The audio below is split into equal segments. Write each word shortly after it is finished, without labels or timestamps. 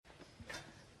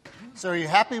So are you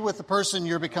happy with the person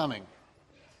you're becoming?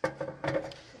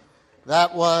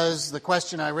 That was the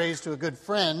question I raised to a good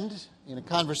friend in a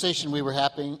conversation we were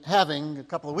having a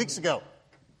couple of weeks ago.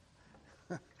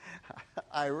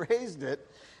 I raised it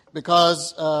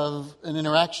because of an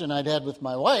interaction I'd had with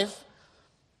my wife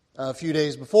a few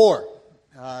days before.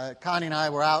 Connie and I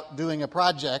were out doing a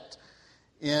project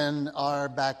in our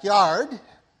backyard,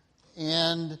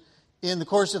 and in the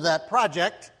course of that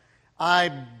project, I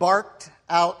barked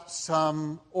out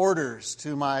some orders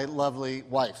to my lovely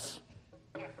wife.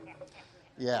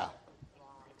 Yeah.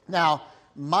 Now,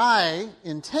 my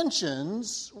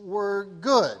intentions were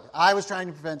good. I was trying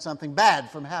to prevent something bad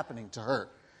from happening to her.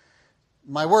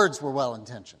 My words were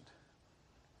well-intentioned.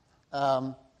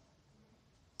 My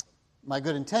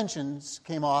good intentions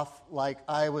came off like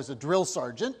I was a drill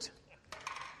sergeant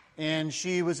and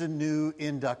she was a new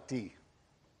inductee.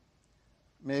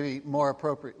 Maybe more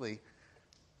appropriately,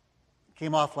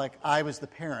 came off like I was the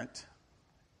parent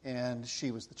and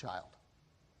she was the child.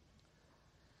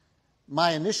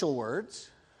 My initial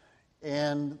words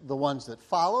and the ones that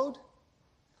followed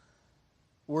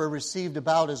were received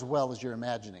about as well as you're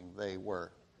imagining they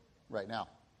were right now.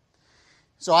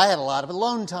 So I had a lot of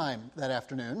alone time that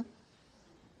afternoon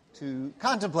to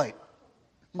contemplate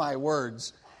my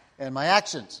words and my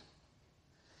actions,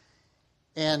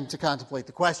 and to contemplate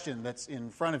the question that's in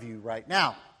front of you right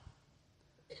now.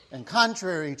 And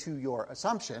contrary to your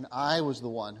assumption, I was the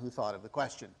one who thought of the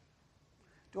question.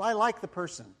 Do I like the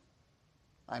person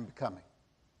I'm becoming?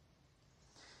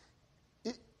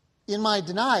 In my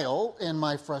denial and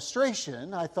my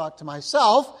frustration, I thought to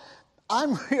myself,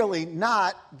 I'm really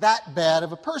not that bad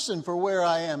of a person for where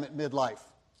I am at midlife.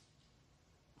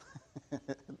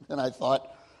 Then I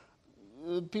thought,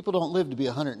 people don't live to be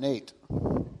 108.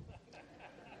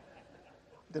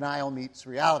 Denial meets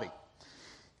reality.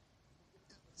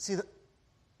 See,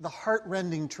 the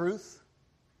heart-rending truth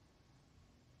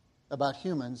about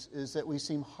humans is that we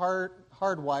seem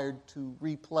hardwired to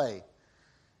replay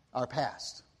our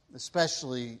past,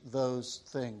 especially those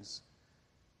things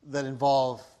that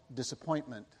involve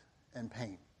disappointment and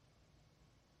pain.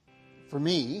 For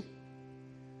me,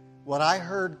 what I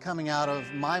heard coming out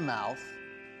of my mouth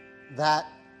that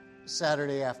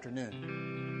Saturday afternoon,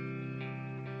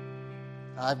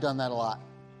 I've done that a lot.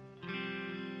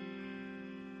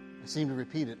 I seem to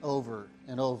repeat it over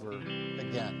and over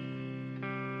again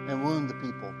and wound the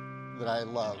people that I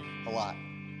love a lot.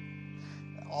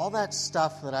 All that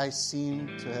stuff that I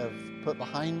seem to have put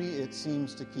behind me, it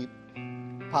seems to keep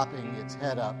popping its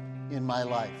head up in my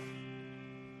life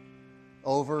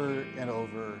over and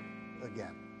over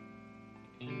again.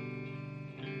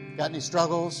 Got any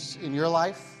struggles in your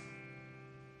life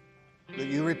that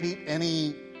you repeat?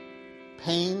 Any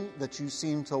pain that you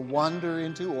seem to wander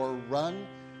into or run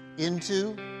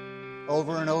into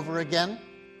over and over again?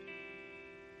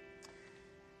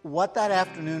 What that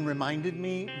afternoon reminded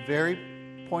me very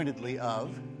pointedly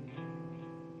of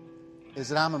is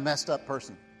that I'm a messed up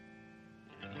person.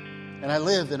 And I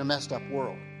live in a messed up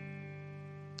world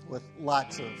with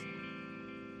lots of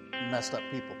messed up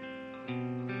people.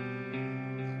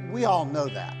 We all know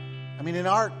that. I mean, in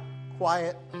our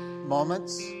quiet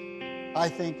moments, I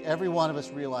think every one of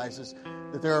us realizes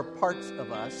that there are parts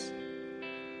of us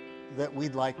that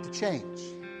we'd like to change.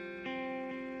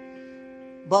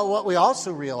 But what we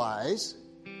also realize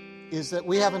is that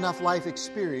we have enough life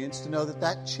experience to know that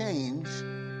that change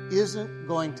isn't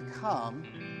going to come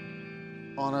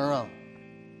on our own.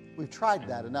 We've tried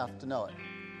that enough to know it.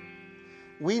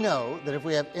 We know that if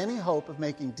we have any hope of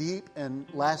making deep and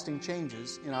lasting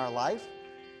changes in our life,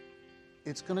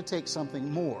 it's going to take something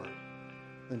more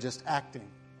than just acting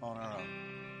on our own.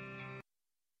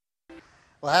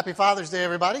 Well, happy Father's Day,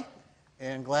 everybody,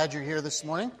 and glad you're here this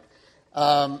morning.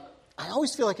 I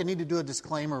always feel like I need to do a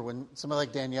disclaimer when somebody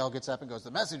like Danielle gets up and goes,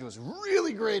 the message was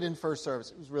really great in first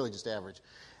service. It was really just average.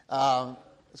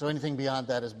 So anything beyond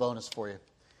that is bonus for you.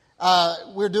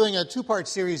 We're doing a two-part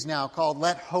series now called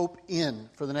Let Hope In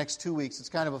for the next 2 weeks. It's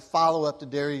kind of a follow-up to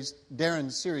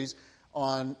Darren's series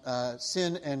on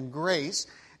sin and grace.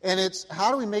 And it's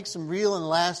how do we make some real and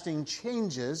lasting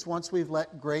changes once we've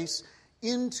let grace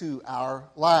into our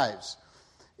lives.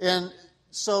 And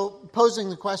so posing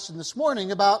the question this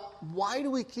morning about why do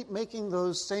we keep making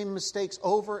those same mistakes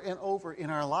over and over in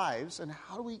our lives, and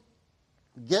how do we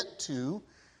get to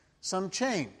some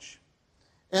change?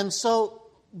 And so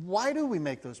why do we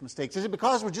make those mistakes? Is it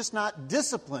because we're just not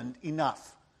disciplined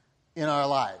enough in our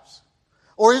lives?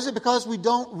 Or is it because we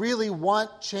don't really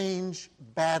want change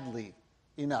badly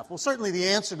enough? Well, certainly the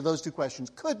answer to those two questions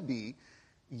could be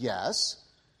yes.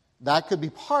 That could be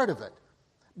part of it.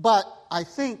 But I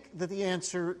think that the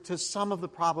answer to some of the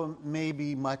problem may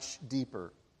be much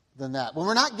deeper than that. When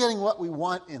we're not getting what we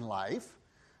want in life,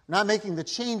 not making the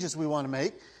changes we want to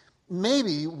make,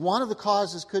 maybe one of the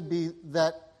causes could be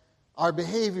that our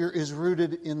behavior is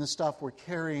rooted in the stuff we're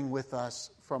carrying with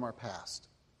us from our past.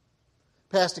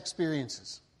 Past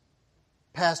experiences,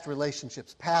 past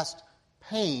relationships, past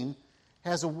pain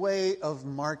has a way of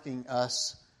marking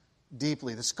us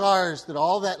deeply. The scars that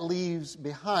all that leaves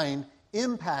behind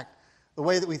impact the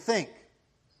way that we think,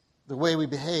 the way we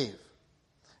behave.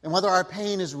 And whether our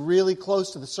pain is really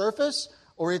close to the surface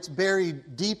or it's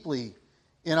buried deeply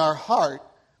in our heart,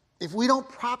 if we don't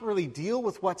properly deal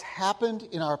with what's happened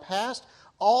in our past,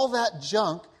 all that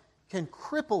junk can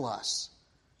cripple us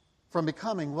from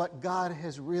becoming what God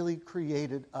has really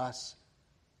created us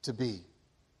to be.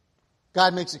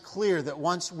 God makes it clear that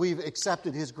once we've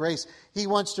accepted His grace, He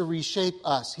wants to reshape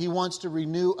us. He wants to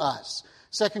renew us.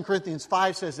 2 Corinthians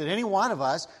 5 says that any one of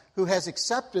us who has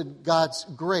accepted God's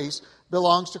grace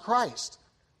belongs to Christ.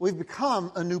 We've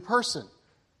become a new person.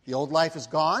 The old life is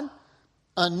gone.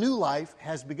 A new life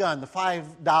has begun. The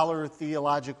 $5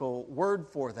 theological word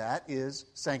for that is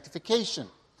sanctification.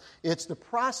 It's the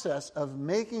process of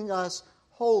making us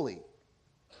holy,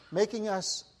 making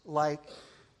us like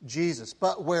Jesus.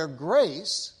 But where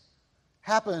grace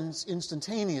happens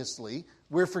instantaneously,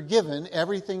 we're forgiven,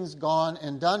 everything's gone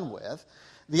and done with.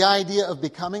 The idea of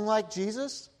becoming like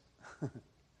Jesus,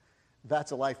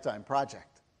 that's a lifetime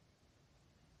project.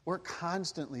 We're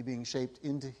constantly being shaped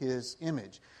into His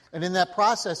image. And in that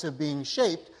process of being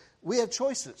shaped, we have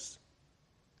choices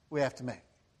we have to make.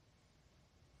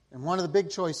 And one of the big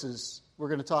choices we're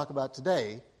going to talk about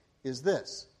today is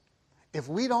this. If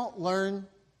we don't learn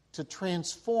to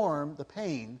transform the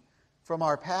pain from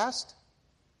our past,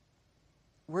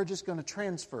 we're just going to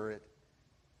transfer it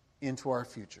into our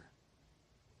future.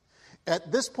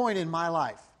 At this point in my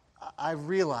life, I've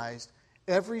realized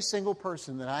every single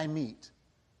person that I meet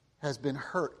has been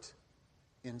hurt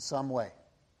in some way.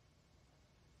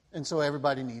 And so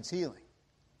everybody needs healing.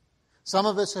 Some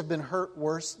of us have been hurt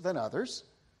worse than others,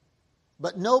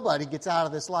 but nobody gets out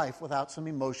of this life without some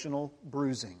emotional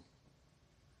bruising.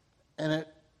 And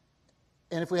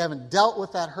if we haven't dealt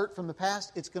with that hurt from the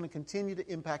past, it's going to continue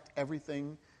to impact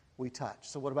everything we touch.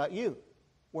 So what about you?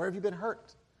 Where have you been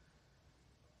hurt?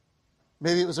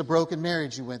 Maybe it was a broken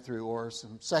marriage you went through or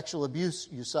some sexual abuse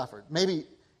you suffered. Maybe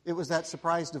it was that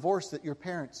surprise divorce that your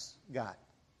parents got.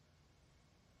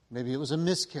 Maybe it was a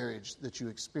miscarriage that you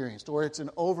experienced, or it's an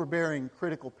overbearing,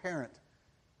 critical parent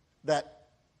that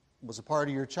was a part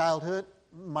of your childhood,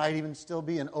 might even still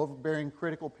be an overbearing,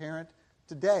 critical parent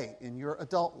today in your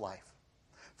adult life.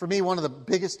 For me, one of the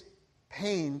biggest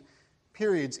pain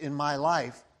periods in my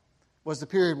life was the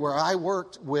period where I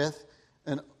worked with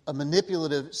a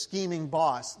manipulative, scheming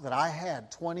boss that I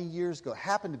had 20 years ago.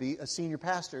 Happened to be a senior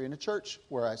pastor in a church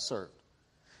where I served.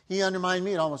 He undermined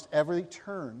me at almost every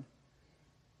turn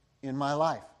in my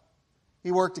life.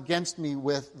 He worked against me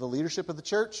with the leadership of the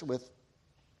church, with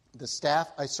the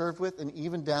staff I served with, and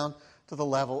even down to the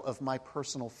level of my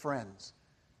personal friends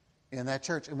in that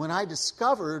church. And when I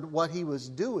discovered what he was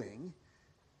doing,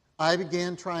 I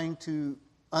began trying to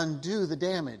undo the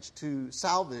damage, to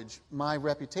salvage my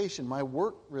reputation, my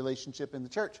work relationship in the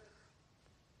church.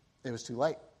 It was too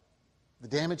late. The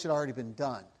damage had already been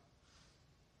done.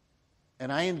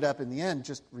 And I ended up in the end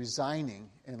just resigning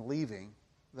and leaving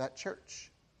that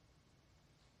church.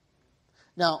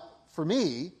 Now, for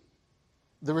me,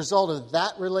 the result of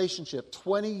that relationship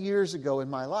 20 years ago in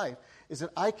my life is that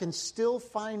I can still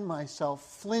find myself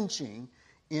flinching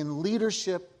in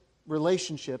leadership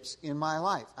relationships in my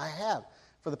life. I have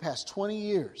for the past 20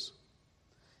 years.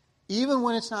 Even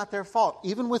when it's not their fault,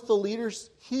 even with the leaders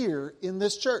here in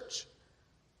this church,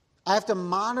 I have to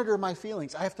monitor my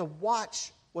feelings. I have to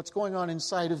watch what's going on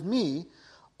inside of me,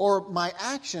 or my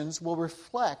actions will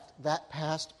reflect that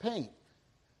past pain.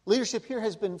 Leadership here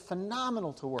has been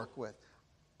phenomenal to work with.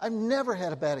 I've never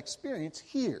had a bad experience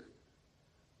here.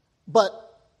 But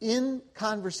in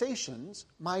conversations,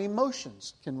 my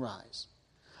emotions can rise.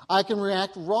 I can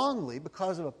react wrongly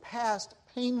because of a past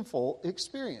painful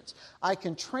experience. I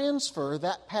can transfer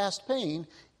that past pain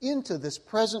into this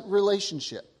present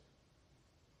relationship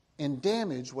and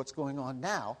damage what's going on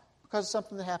now because of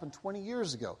something that happened 20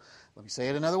 years ago. Let me say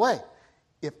it another way.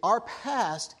 If our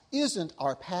past isn't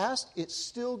our past, it's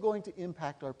still going to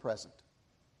impact our present.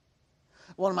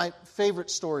 One of my favorite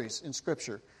stories in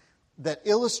Scripture that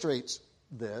illustrates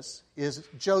this is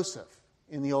Joseph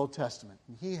in the Old Testament.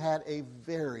 He had a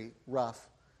very rough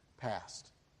past.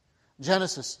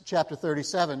 Genesis chapter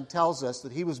 37 tells us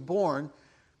that he was born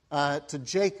to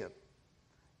Jacob.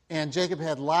 And Jacob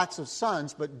had lots of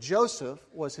sons, but Joseph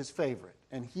was his favorite.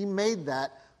 And he made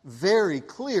that very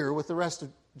clear with the rest of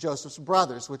Joseph's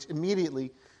brothers, which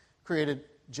immediately created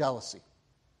jealousy.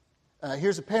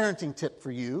 Here's a parenting tip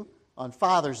for you on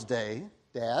Father's Day,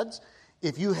 dads.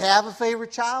 If you have a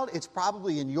favorite child, it's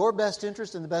probably in your best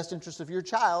interest and the best interest of your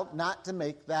child not to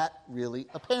make that really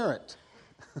apparent.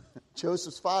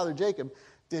 Joseph's father, Jacob,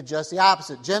 did just the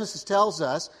opposite. Genesis tells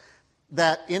us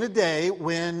that in a day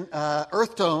when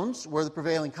earth tones were the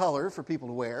prevailing color for people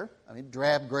to wear, I mean,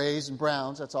 drab grays and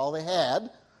browns, that's all they had,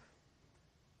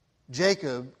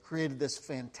 Jacob created this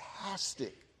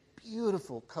fantastic,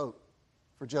 beautiful coat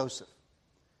for Joseph.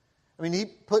 I mean, he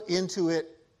put into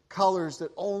it colors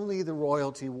that only the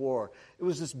royalty wore. It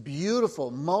was this beautiful,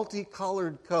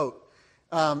 multicolored coat.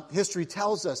 History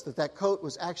tells us that that coat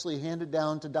was actually handed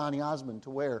down to Donny Osmond to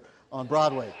wear on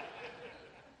Broadway.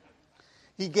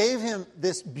 He gave him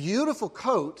this beautiful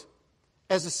coat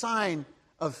as a sign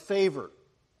of favor.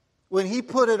 When he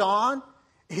put it on,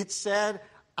 it said,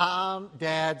 I'm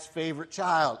Dad's favorite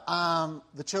child. I'm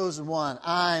the chosen one.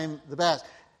 I'm the best.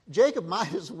 Jacob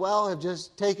might as well have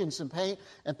just taken some paint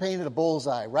and painted a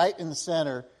bullseye right in the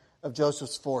center of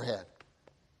Joseph's forehead.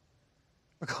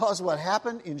 Because what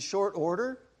happened in short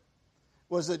order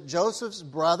was that Joseph's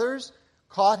brothers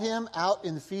caught him out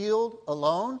in the field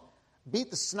alone,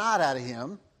 beat the snot out of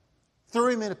him, threw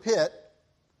him in a pit,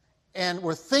 and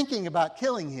were thinking about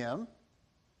killing him,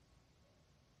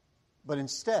 but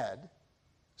instead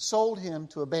sold him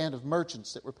to a band of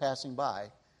merchants that were passing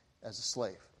by as a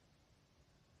slave.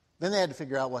 Then they had to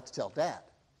figure out what to tell Dad.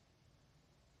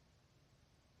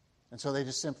 And so they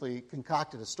just simply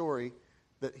concocted a story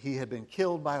that he had been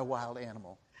killed by a wild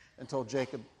animal and told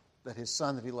Jacob that his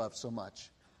son that he loved so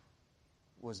much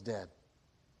was dead.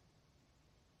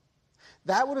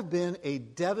 That would have been a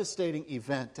devastating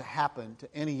event to happen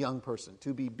to any young person,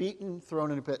 to be beaten, thrown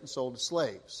in a pit, and sold to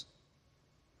slaves.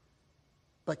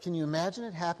 But can you imagine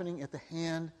it happening at the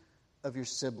hand of your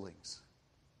siblings?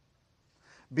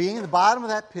 Being in the bottom of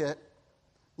that pit,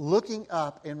 looking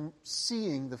up and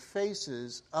seeing the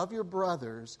faces of your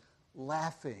brothers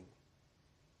laughing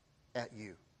at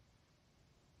you.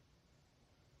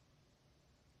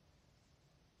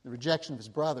 The rejection of his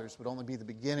brothers would only be the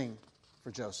beginning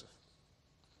for Joseph.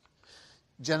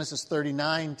 Genesis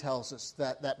 39 tells us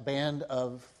that that band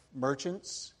of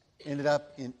merchants ended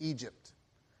up in Egypt.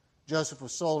 Joseph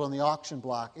was sold on the auction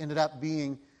block, ended up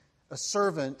being a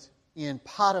servant in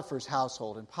Potiphar's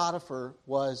household. And Potiphar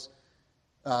was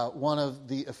one of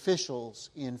the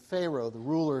officials in Pharaoh, the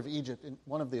ruler of Egypt, and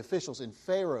one of the officials in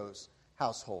Pharaoh's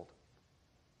household,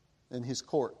 in his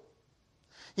court.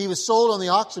 He was sold on the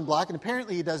auction block, and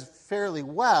apparently he does fairly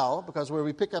well, because where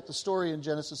we pick up the story in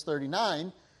Genesis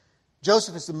 39,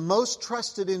 Joseph is the most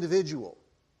trusted individual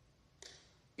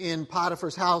in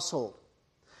Potiphar's household.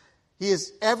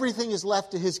 Everything is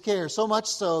left to his care. So much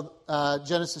so,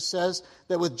 Genesis says,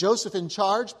 that with Joseph in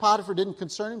charge, Potiphar didn't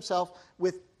concern himself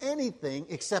with anything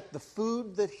except the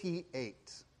food that he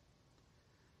ate.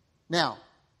 Now,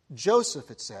 Joseph,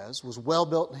 it says, was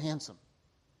well-built and handsome.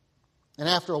 And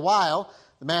after a while,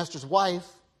 the master's wife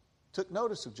took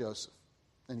notice of Joseph.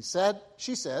 And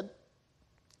she said,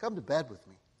 come to bed with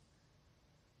me.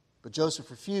 But Joseph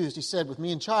refused. He said, with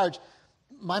me in charge,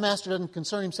 my master doesn't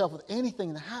concern himself with anything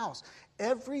in the house.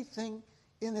 Everything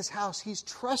in this house he's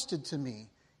trusted to me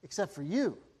except for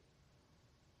you,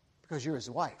 because you're his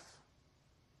wife.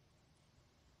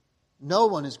 No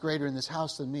one is greater in this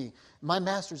house than me. My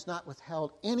master's not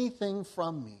withheld anything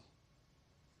from me.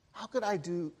 How could I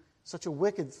do such a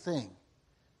wicked thing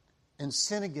and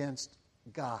sin against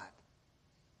God?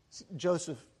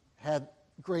 Joseph had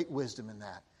great wisdom in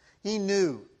that. He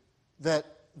knew that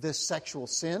this sexual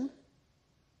sin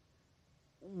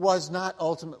was not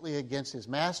ultimately against his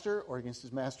master or against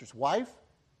his master's wife.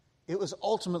 It was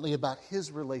ultimately about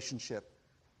his relationship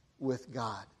with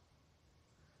God.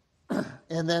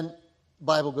 And then the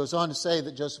Bible goes on to say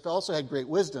that Joseph also had great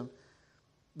wisdom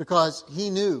because he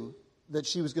knew that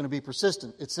she was going to be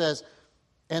persistent. It says,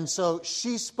 and so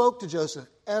she spoke to Joseph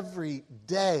every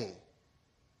day,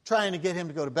 trying to get him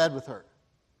to go to bed with her.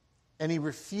 And he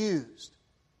refused.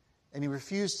 And he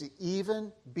refused to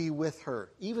even be with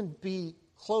her, even be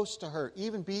close to her,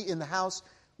 even be in the house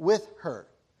with her.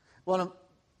 One of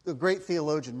the great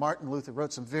theologian, Martin Luther,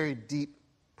 wrote some very deep,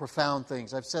 profound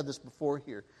things. I've said this before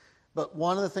here. But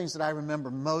one of the things that I remember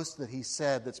most that he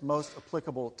said that's most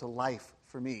applicable to life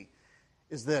for me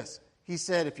is this. He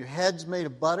said, if your head's made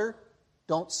of butter,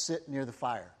 don't sit near the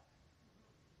fire.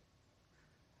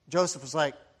 Joseph was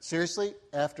like, seriously?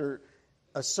 After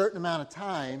a certain amount of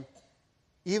time,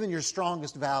 even your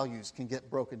strongest values can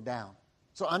get broken down.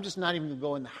 So I'm just not even going to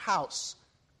go in the house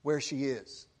where she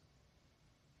is.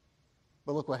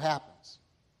 But look what happens.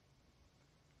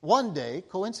 One day,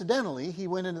 coincidentally, he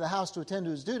went into the house to attend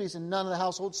to his duties, and none of the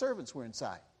household servants were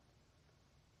inside.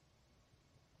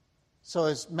 So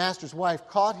his master's wife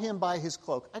caught him by his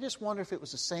cloak. I just wonder if it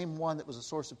was the same one that was a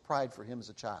source of pride for him as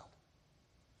a child.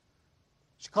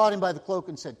 She caught him by the cloak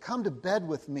and said, "Come to bed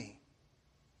with me."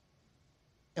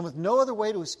 And with no other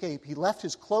way to escape, he left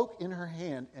his cloak in her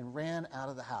hand and ran out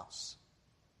of the house.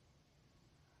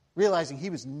 Realizing he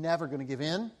was never going to give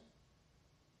in,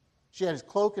 she had his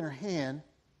cloak in her hand.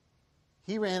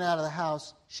 He ran out of the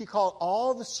house. She called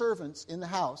all the servants in the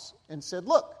house and said,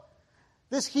 "Look,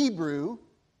 this Hebrew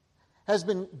has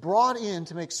been brought in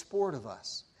to make sport of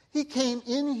us. He came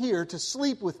in here to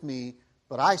sleep with me,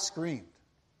 but I screamed."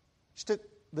 She took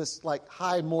this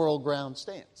high moral ground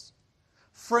stance.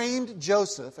 Framed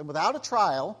Joseph, and without a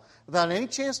trial, without any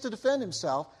chance to defend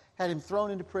himself, had him thrown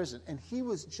into prison. And he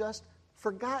was just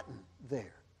forgotten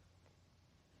there.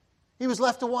 He was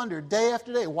left to wonder day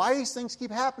after day why these things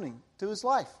keep happening to his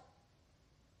life.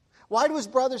 Why do his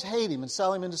brothers hate him and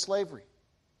sell him into slavery?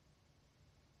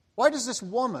 Why does this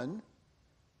woman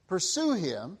pursue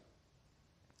him?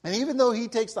 And even though he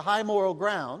takes the high moral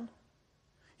ground,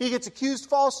 he gets accused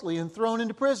falsely and thrown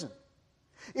into prison.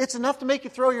 It's enough to make you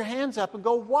throw your hands up and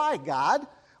go, "Why, God?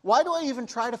 Why do I even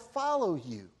try to follow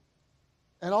you?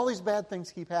 And all these bad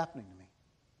things keep happening to me.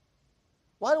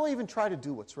 Why do I even try to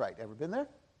do what's right?" Ever been there?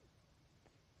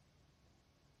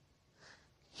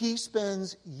 He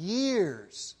spends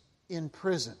years in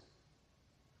prison.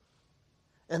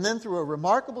 And then through a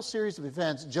remarkable series of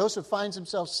events, Joseph finds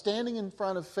himself standing in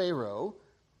front of Pharaoh,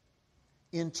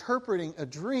 interpreting a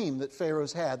dream that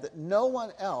Pharaoh's had that no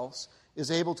one else is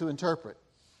able to interpret.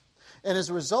 And as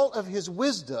a result of his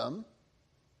wisdom,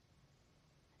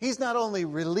 he's not only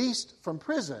released from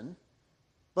prison,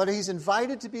 but he's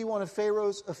invited to be one of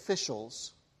Pharaoh's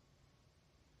officials.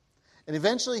 And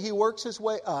eventually he works his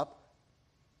way up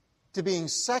to being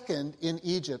second in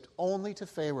Egypt only to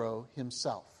Pharaoh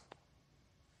himself.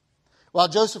 While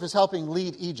Joseph is helping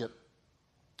lead Egypt,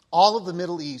 all of the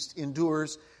Middle East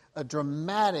endures a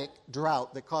dramatic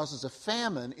drought that causes a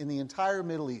famine in the entire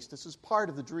Middle East. This is part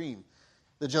of the dream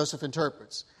that Joseph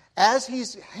interprets. As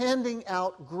he's handing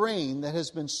out grain that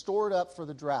has been stored up for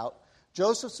the drought,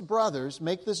 Joseph's brothers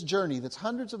make this journey that's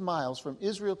hundreds of miles from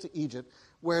Israel to Egypt,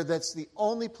 where that's the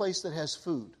only place that has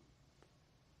food.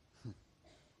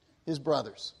 His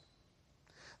brothers,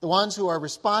 the ones who are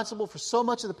responsible for so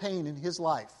much of the pain in his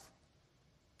life,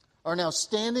 are now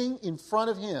standing in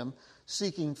front of him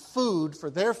seeking food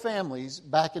for their families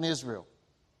back in Israel.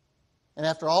 And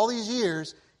after all these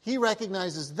years, he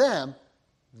recognizes them.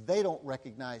 They don't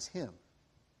recognize him.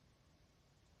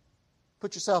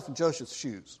 Put yourself in Joseph's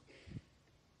shoes.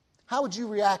 How would you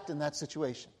react in that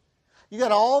situation? You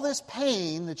got all this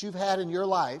pain that you've had in your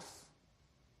life,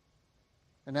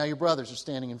 and now your brothers are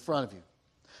standing in front of you.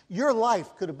 Your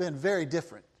life could have been very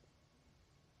different.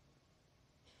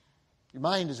 Your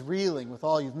mind is reeling with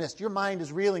all you've missed. Your mind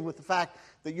is reeling with the fact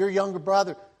that your younger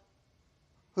brother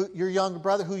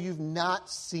who you've not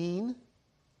seen,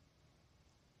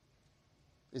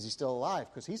 is he still alive?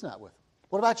 Because he's not with him.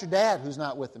 What about your dad who's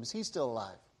not with him? Is he still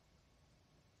alive?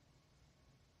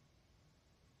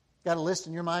 Got a list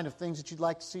in your mind of things that you'd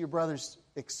like to see your brothers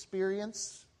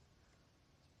experience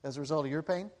as a result of your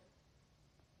pain?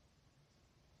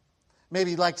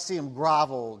 Maybe you'd like to see them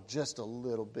grovel just a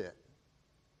little bit.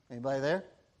 Anybody there?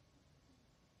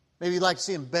 Maybe you'd like to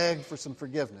see them beg for some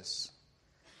forgiveness.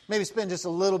 Maybe spend just a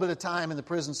little bit of time in the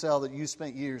prison cell that you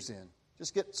spent years in.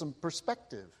 Just get some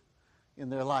perspective in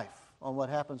their life on what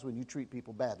happens when you treat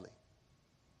people badly.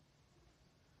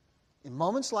 In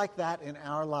moments like that in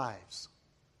our lives,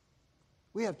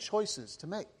 we have choices to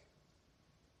make.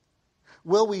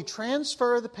 Will we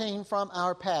transfer the pain from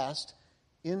our past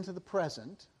into the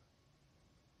present,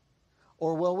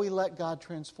 or will we let God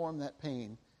transform that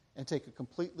pain and take a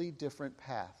completely different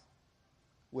path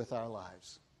with our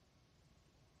lives?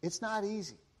 It's not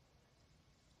easy.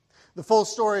 The full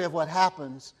story of what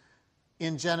happens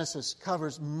in Genesis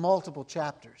covers multiple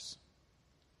chapters.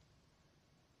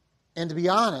 And to be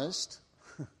honest,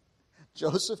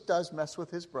 Joseph does mess with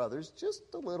his brothers just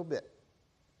a little bit.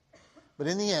 But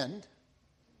in the end,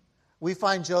 we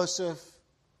find Joseph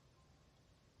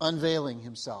unveiling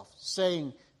himself,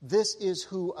 saying, "This is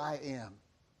who I am."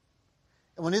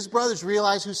 And when his brothers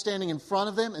realize who's standing in front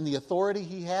of them and the authority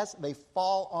he has, they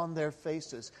fall on their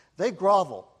faces. They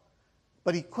grovel.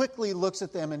 But he quickly looks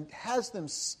at them and has them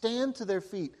stand to their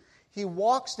feet. He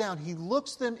walks down. He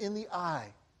looks them in the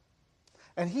eye.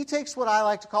 And he takes what I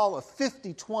like to call a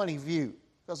 50-20 view.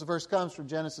 because the verse comes from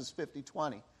Genesis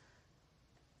 50:20.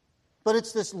 But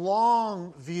it's this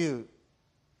long view,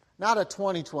 not a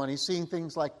 20/20, seeing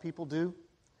things like people do,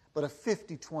 but a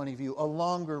 50/20 view, a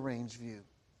longer range view.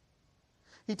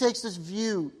 He takes this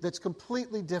view that's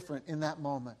completely different in that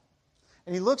moment.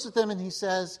 And he looks at them and he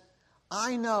says,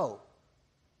 I know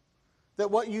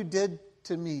that what you did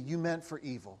to me, you meant for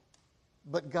evil.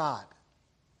 But God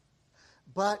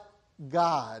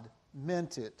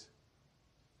meant it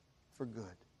for good.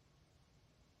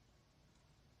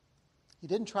 He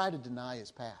didn't try to deny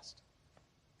his past.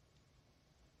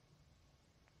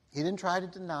 He didn't try to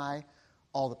deny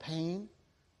all the pain,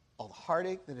 all the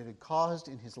heartache that it had caused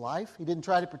in his life. He didn't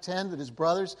try to pretend that his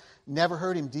brothers never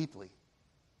hurt him deeply.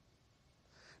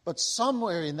 But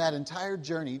somewhere in that entire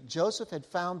journey, Joseph had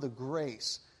found the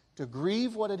grace to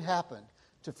grieve what had happened,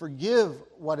 to forgive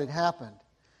what had happened.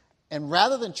 And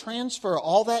rather than transfer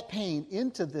all that pain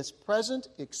into this present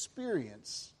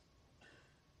experience,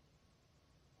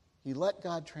 he let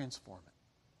God transform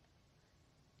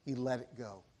it. He let it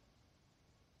go.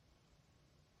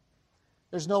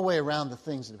 There's no way around the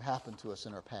things that have happened to us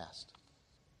in our past.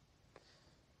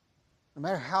 No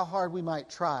matter how hard we might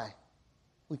try,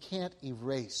 we can't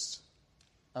erase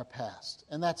our past.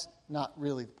 And that's not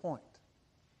really the point.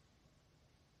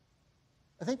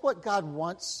 I think what God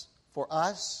wants for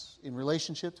us in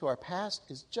relationship to our past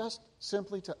is just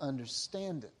simply to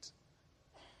understand it.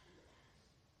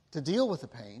 To deal with the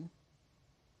pain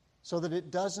so that it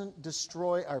doesn't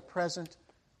destroy our present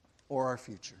or our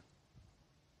future.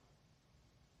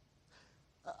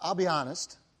 I'll be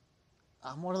honest,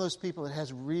 I'm one of those people that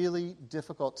has really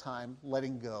difficult time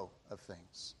letting go of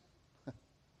things.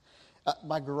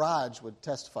 My garage would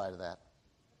testify to that.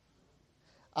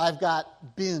 I've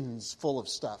got bins full of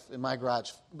stuff in my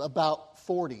garage, about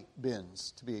 40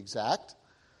 bins to be exact.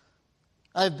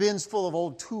 I have bins full of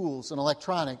old tools and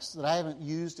electronics that I haven't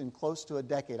used in close to a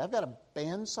decade. I've got a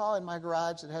bandsaw in my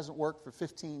garage that hasn't worked for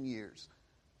 15 years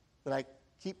that I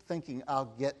keep thinking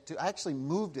I'll get to. I actually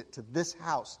moved it to this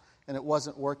house and it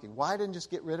wasn't working. Why I didn't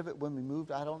just get rid of it when we moved,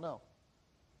 I don't know.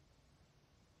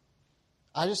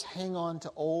 I just hang on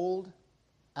to old,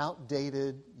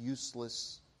 outdated,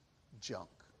 useless junk.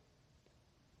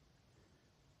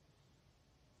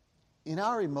 In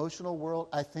our emotional world,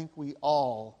 I think we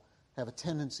all have a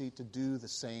tendency to do the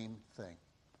same thing.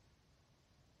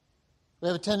 We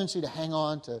have a tendency to hang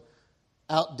on to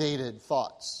outdated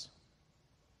thoughts,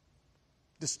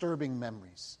 disturbing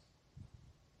memories.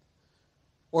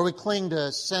 Or we cling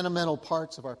to sentimental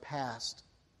parts of our past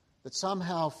that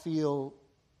somehow feel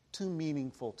too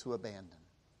meaningful to abandon.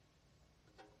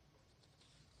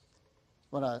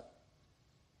 Want to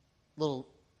little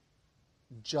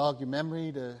jog your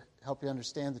memory to help you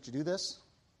understand that you do this?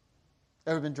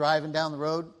 Ever been driving down the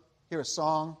road, hear a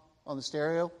song on the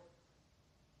stereo,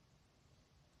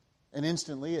 and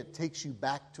instantly it takes you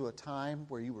back to a time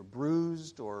where you were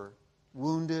bruised or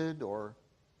wounded or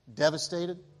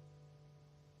devastated?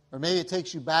 Or maybe it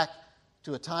takes you back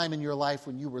to a time in your life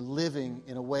when you were living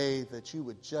in a way that you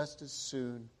would just as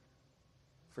soon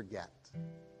forget.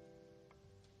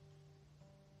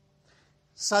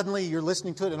 Suddenly you're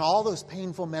listening to it and all those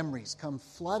painful memories come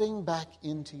flooding back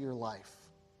into your life.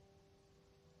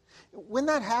 When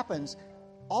that happens,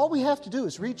 all we have to do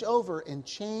is reach over and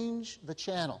change the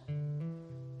channel.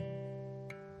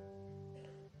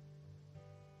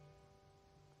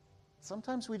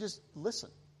 Sometimes we just listen.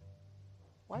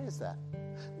 Why is that?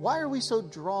 Why are we so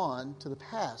drawn to the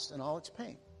past and all its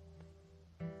pain?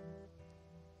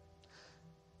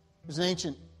 There's an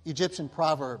ancient Egyptian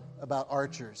proverb about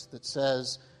archers that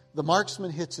says, the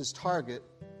marksman hits his target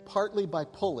partly by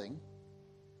pulling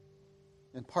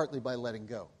and partly by letting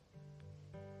go.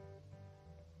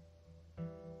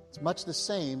 It's much the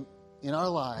same in our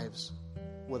lives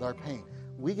with our pain.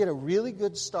 We get a really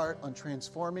good start on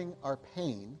transforming our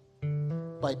pain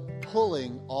by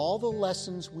pulling all the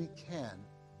lessons we can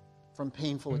from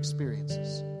painful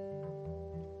experiences.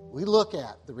 We look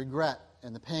at the regret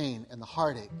and the pain and the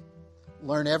heartache,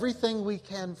 learn everything we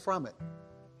can from it,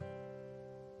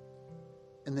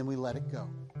 and then we let it go.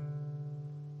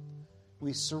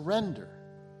 We surrender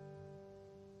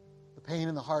the pain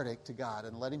and the heartache to God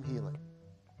and let Him heal it.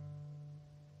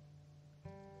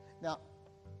 Now,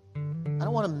 I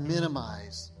don't want to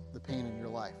minimize the pain in your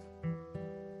life.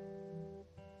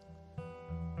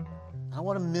 I don't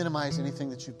want to minimize anything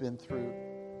that you've been through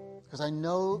because I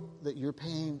know that your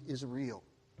pain is real.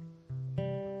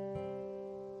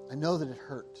 I know that it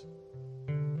hurt.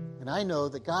 And I know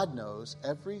that God knows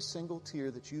every single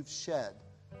tear that you've shed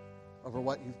over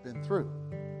what you've been through.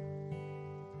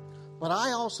 But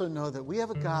I also know that we have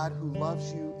a God who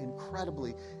loves you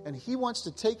incredibly, and He wants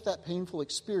to take that painful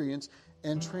experience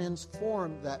and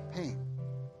transform that pain.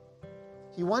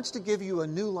 He wants to give you a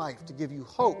new life, to give you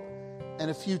hope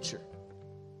and a future.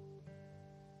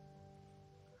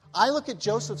 I look at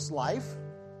Joseph's life,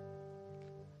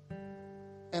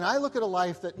 and I look at a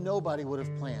life that nobody would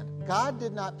have planned. God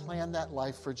did not plan that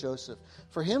life for Joseph.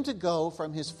 For him to go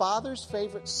from his father's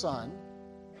favorite son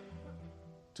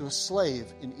to a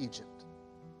slave in Egypt.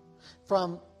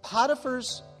 From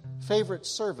Potiphar's favorite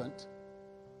servant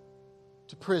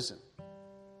to prison.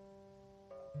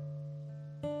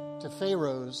 To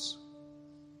Pharaoh's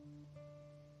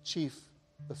chief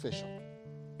official.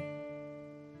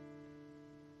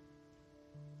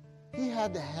 He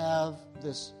had to have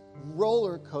this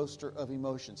roller coaster of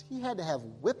emotions. He had to have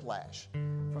whiplash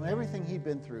from everything he'd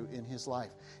been through in his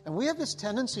life. And we have this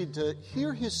tendency to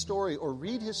hear his story or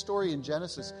read his story in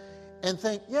Genesis and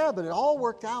think, yeah, but it all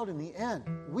worked out in the end.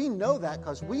 We know that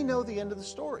because we know the end of the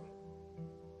story.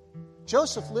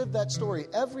 Joseph lived that story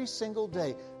every single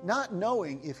day, not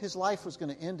knowing if his life was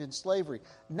going to end in slavery,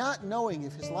 not knowing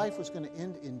if his life was going to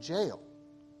end in jail.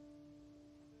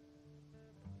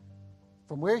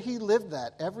 From where he lived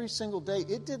that every single day,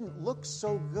 it didn't look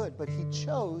so good, but he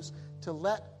chose to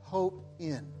let hope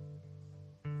in.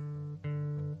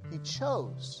 He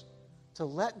chose to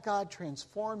let God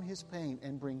transform his pain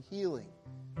and bring healing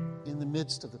in the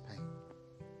midst of the pain.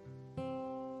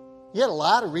 He had a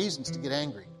lot of reasons to get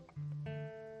angry.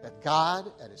 At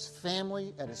God, at his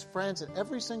family, at his friends, at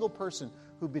every single person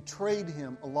who betrayed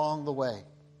him along the way.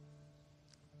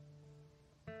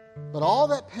 But all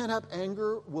that pent-up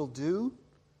anger will do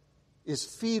is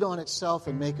feed on itself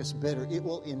and make us bitter. It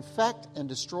will infect and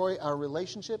destroy our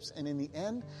relationships, and in the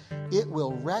end, it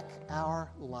will wreck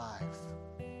our life.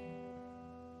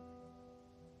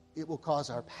 It will cause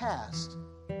our past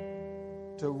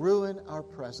to ruin our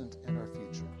present and our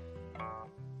future.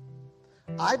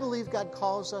 I believe God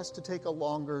calls us to take a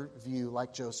longer view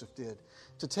like Joseph did.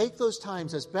 To take those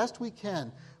times as best we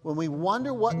can when we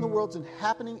wonder what in the world's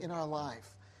happening in our life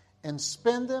and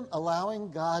spend them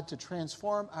allowing God to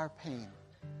transform our pain.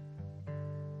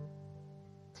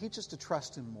 Teach us to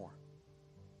trust Him more.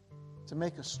 To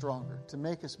make us stronger. To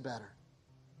make us better.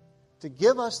 To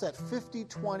give us that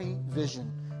 50-20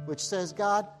 vision which says,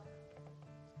 God,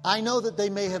 I know that they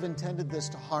may have intended this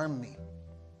to harm me,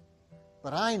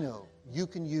 but I know you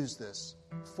can use this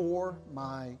for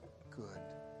my good.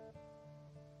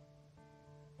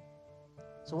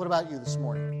 So what about you this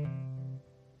morning?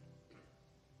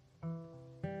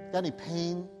 Got any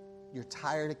pain you're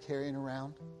tired of carrying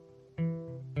around?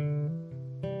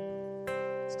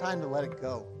 It's time to let it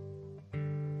go.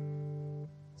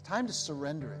 It's time to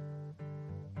surrender it.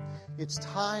 It's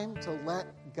time to let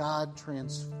God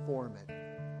transform it.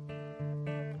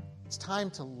 It's time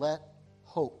to let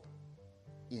hope